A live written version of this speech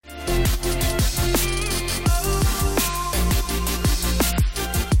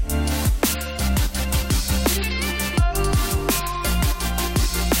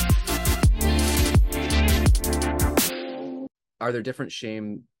are there different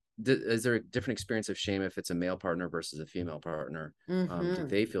shame? Is there a different experience of shame if it's a male partner versus a female partner? Do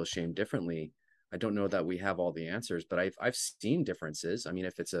they feel shame differently? I don't know that we have all the answers, but I've seen differences. I mean,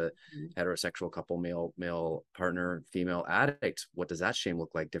 if it's a heterosexual couple, male partner, female addict, what does that shame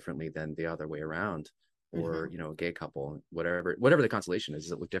look like differently than the other way around? Or a gay couple, whatever the constellation is,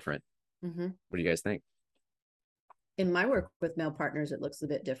 does it look different? What do you guys think? In my work with male partners, it looks a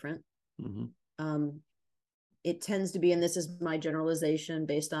bit different. It tends to be, and this is my generalization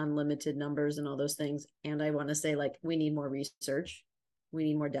based on limited numbers and all those things. And I want to say, like, we need more research, we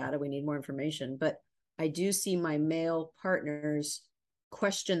need more data, we need more information. But I do see my male partners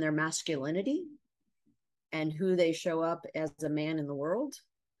question their masculinity and who they show up as a man in the world.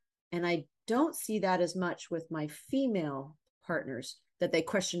 And I don't see that as much with my female partners, that they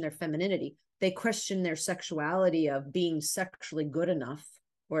question their femininity. They question their sexuality of being sexually good enough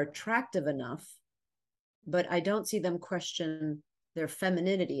or attractive enough, but I don't see them question their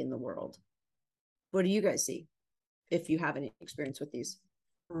femininity in the world. What do you guys see, if you have any experience with these?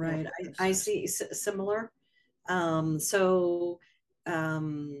 Right. I see similar. So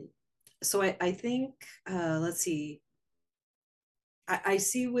I think, let's see, I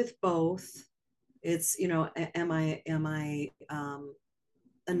see with both, it's, am I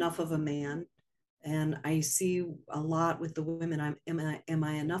enough of a man? And I see a lot with the women, am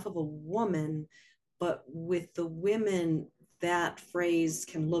I enough of a woman? But with the women, that phrase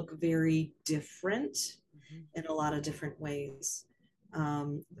can look very different in a lot of different ways.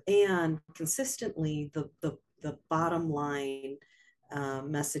 And consistently, the bottom line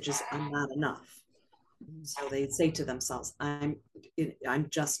message is, I'm not enough. So they say to themselves, I'm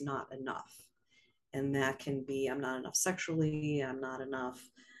just not enough. And that can be, I'm not enough sexually, I'm not enough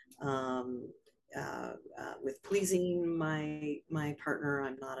with pleasing my partner,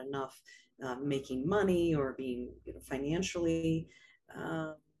 I'm not enough making money or being financially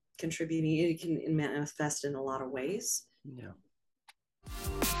contributing. It can manifest in a lot of ways. Yeah.